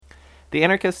The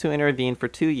anarchists who intervened for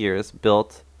 2 years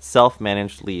built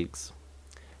self-managed leagues.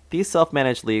 These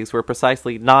self-managed leagues were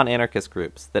precisely non-anarchist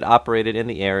groups that operated in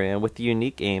the area with the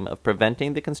unique aim of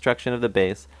preventing the construction of the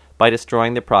base by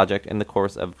destroying the project in the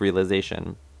course of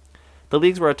realization. The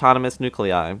leagues were autonomous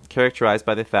nuclei, characterized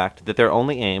by the fact that their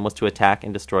only aim was to attack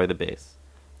and destroy the base.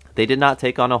 They did not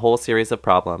take on a whole series of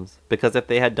problems, because if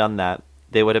they had done that,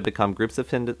 they would have become groups of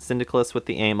syndicalists with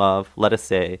the aim of, let us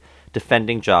say,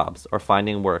 defending jobs or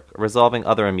finding work or resolving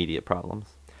other immediate problems.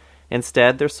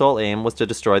 Instead, their sole aim was to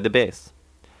destroy the base.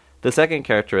 The second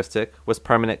characteristic was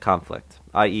permanent conflict,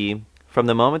 i.e., from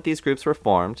the moment these groups were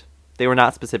formed, they were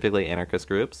not specifically anarchist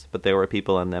groups, but there were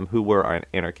people in them who were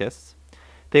anarchists.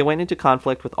 They went into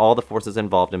conflict with all the forces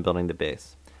involved in building the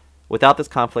base, without this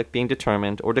conflict being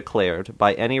determined or declared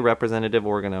by any representative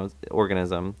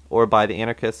organism or by the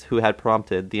anarchists who had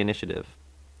prompted the initiative.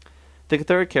 The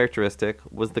third characteristic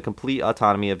was the complete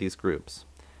autonomy of these groups.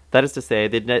 That is to say,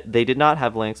 they did not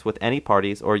have links with any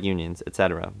parties or unions,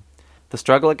 etc. The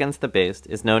struggle against the base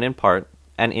is known in part,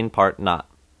 and in part not.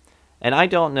 And I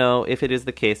don't know if it is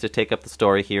the case to take up the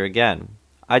story here again.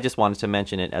 I just wanted to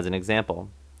mention it as an example.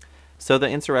 So the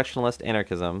insurrectionalist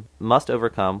anarchism must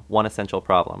overcome one essential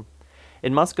problem.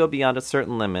 It must go beyond a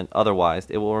certain limit, otherwise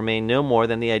it will remain no more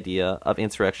than the idea of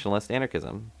insurrectionalist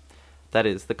anarchism. That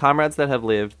is, the comrades that have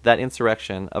lived that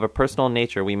insurrection of a personal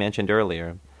nature we mentioned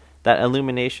earlier, that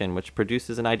illumination which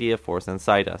produces an idea force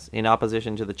inside us in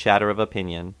opposition to the chatter of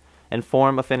opinion, and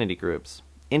form affinity groups,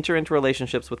 enter into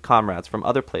relationships with comrades from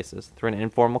other places through an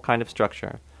informal kind of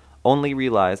structure, only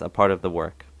realize a part of the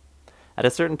work. At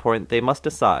a certain point they must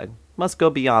decide, must go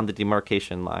beyond the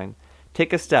demarcation line,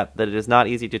 take a step that it is not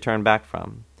easy to turn back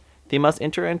from. They must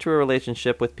enter into a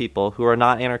relationship with people who are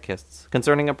not anarchists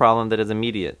concerning a problem that is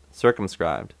immediate,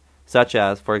 circumscribed, such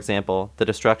as, for example, the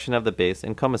destruction of the base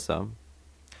in Comiso.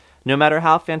 No matter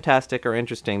how fantastic or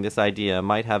interesting this idea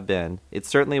might have been, it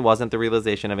certainly wasn't the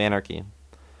realization of anarchy.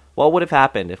 What would have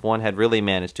happened if one had really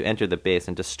managed to enter the base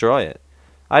and destroy it?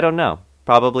 I don't know.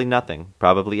 Probably nothing.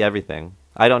 Probably everything.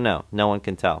 I don't know. No one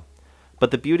can tell. But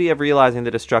the beauty of realizing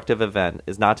the destructive event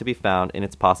is not to be found in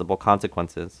its possible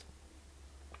consequences.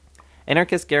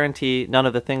 Anarchists guarantee none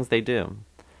of the things they do.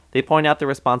 They point out the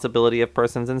responsibility of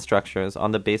persons and structures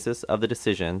on the basis of the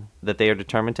decision that they are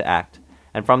determined to act,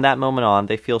 and from that moment on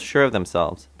they feel sure of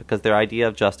themselves because their idea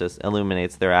of justice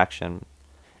illuminates their action.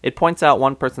 It points out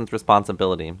one person's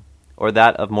responsibility, or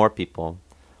that of more people,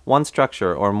 one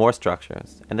structure or more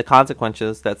structures, and the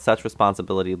consequences that such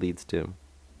responsibility leads to.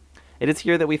 It is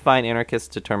here that we find anarchists'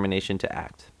 determination to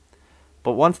act.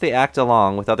 But once they act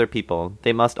along with other people,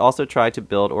 they must also try to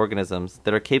build organisms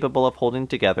that are capable of holding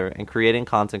together and creating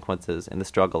consequences in the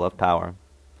struggle of power.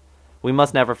 We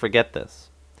must never forget this.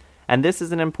 And this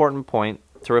is an important point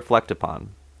to reflect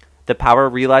upon. The power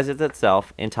realizes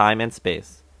itself in time and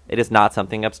space. It is not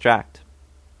something abstract.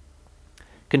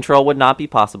 Control would not be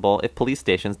possible if police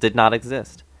stations did not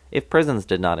exist, if prisons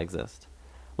did not exist.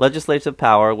 Legislative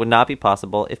power would not be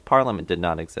possible if parliament did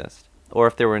not exist, or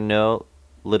if there were no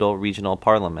little regional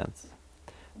parliaments.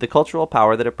 The cultural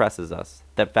power that oppresses us,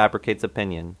 that fabricates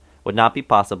opinion, would not be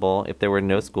possible if there were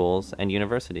no schools and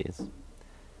universities.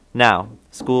 Now,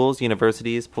 schools,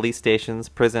 universities, police stations,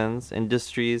 prisons,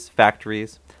 industries,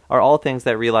 factories are all things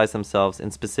that realize themselves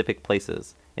in specific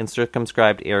places, in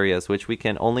circumscribed areas which we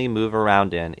can only move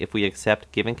around in if we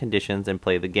accept given conditions and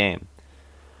play the game.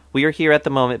 We are here at the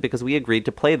moment because we agreed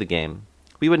to play the game.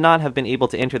 We would not have been able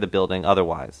to enter the building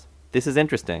otherwise. This is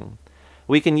interesting.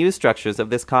 We can use structures of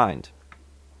this kind.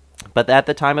 But at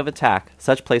the time of attack,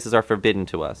 such places are forbidden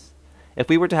to us. If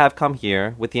we were to have come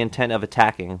here with the intent of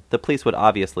attacking, the police would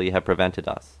obviously have prevented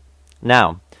us.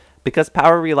 Now, because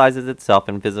power realizes itself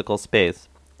in physical space,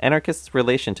 anarchists'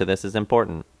 relation to this is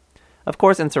important. Of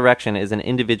course, insurrection is an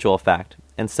individual fact,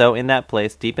 and so in that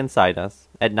place deep inside us,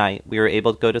 at night, we are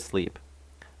able to go to sleep.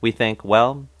 We think,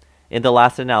 well, in the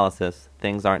last analysis,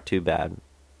 things aren't too bad.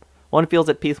 One feels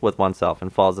at peace with oneself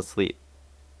and falls asleep.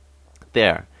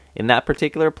 There, in that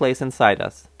particular place inside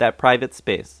us, that private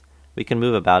space, we can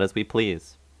move about as we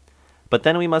please. But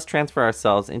then we must transfer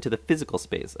ourselves into the physical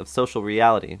space of social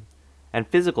reality. And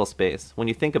physical space, when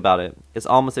you think about it, is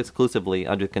almost exclusively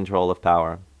under the control of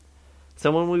power.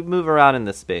 So when we move around in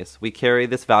this space, we carry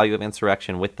this value of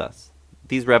insurrection with us,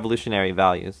 these revolutionary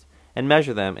values, and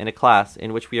measure them in a class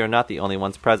in which we are not the only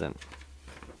ones present.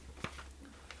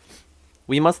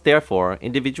 We must therefore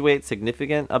individuate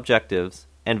significant objectives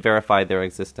and verify their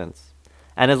existence.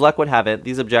 And as luck would have it,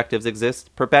 these objectives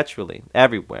exist perpetually,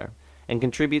 everywhere, and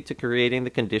contribute to creating the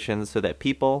conditions so that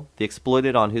people, the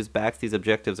exploited on whose backs these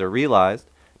objectives are realized,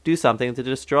 do something to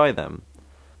destroy them.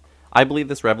 I believe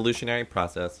this revolutionary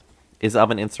process is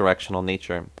of an insurrectional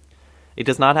nature. It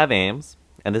does not have aims,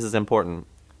 and this is important,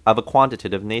 of a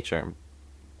quantitative nature,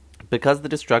 because the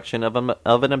destruction of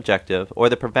an objective or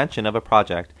the prevention of a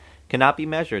project cannot be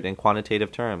measured in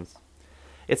quantitative terms.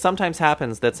 It sometimes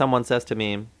happens that someone says to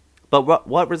me, "But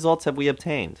what results have we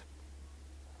obtained?"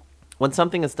 When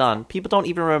something is done, people don't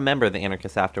even remember the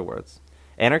anarchists afterwards.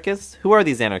 Anarchists? Who are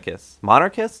these anarchists?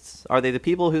 Monarchists? Are they the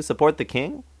people who support the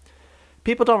king?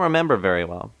 People don't remember very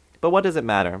well. But what does it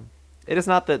matter? It is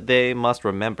not that they must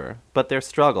remember, but their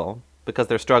struggle, because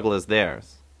their struggle is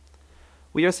theirs.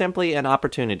 We are simply an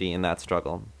opportunity in that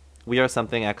struggle. We are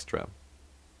something extra.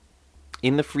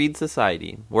 In the freed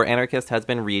society, where anarchist has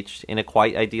been reached in a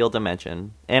quite ideal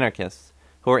dimension, anarchists,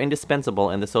 who are indispensable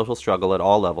in the social struggle at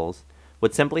all levels,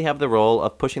 would simply have the role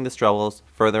of pushing the struggles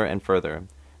further and further,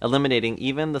 eliminating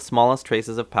even the smallest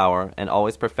traces of power and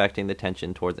always perfecting the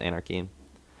tension towards anarchy.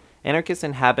 Anarchists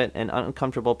inhabit an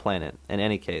uncomfortable planet, in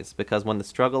any case, because when the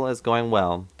struggle is going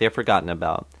well, they are forgotten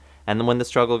about, and when the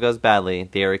struggle goes badly,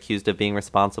 they are accused of being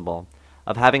responsible,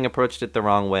 of having approached it the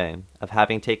wrong way, of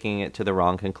having taken it to the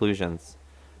wrong conclusions.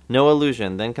 No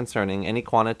illusion then concerning any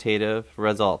quantitative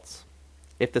results.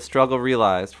 If the struggle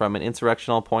realized from an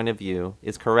insurrectional point of view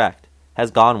is correct,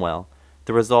 has gone well,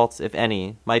 the results, if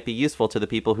any, might be useful to the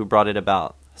people who brought it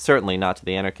about, certainly not to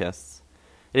the anarchists.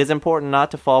 It is important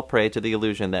not to fall prey to the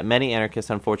illusion that many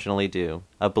anarchists unfortunately do,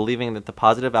 of believing that the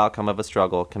positive outcome of a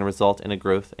struggle can result in a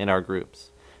growth in our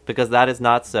groups, because that is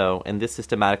not so, and this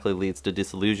systematically leads to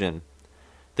disillusion.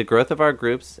 The growth of our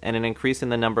groups and an increase in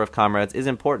the number of comrades is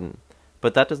important,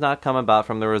 but that does not come about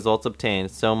from the results obtained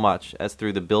so much as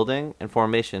through the building and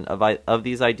formation of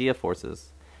these idea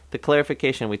forces, the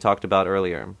clarification we talked about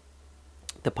earlier.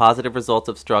 The positive results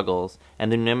of struggles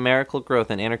and the numerical growth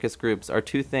in anarchist groups are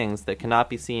two things that cannot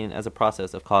be seen as a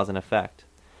process of cause and effect.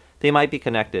 They might be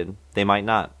connected, they might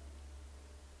not.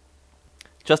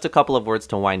 Just a couple of words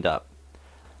to wind up.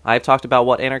 I have talked about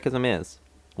what anarchism is,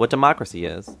 what democracy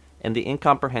is, and the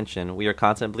incomprehension we are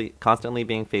constantly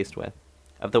being faced with,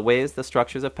 of the ways the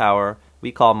structures of power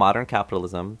we call modern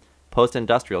capitalism,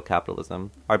 post-industrial capitalism,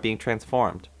 are being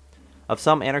transformed, of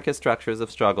some anarchist structures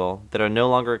of struggle that are no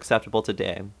longer acceptable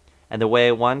today, and the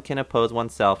way one can oppose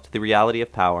oneself to the reality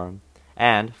of power,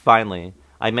 and, finally,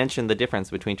 I mentioned the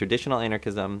difference between traditional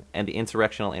anarchism and the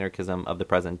insurrectional anarchism of the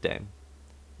present day.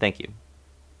 Thank you.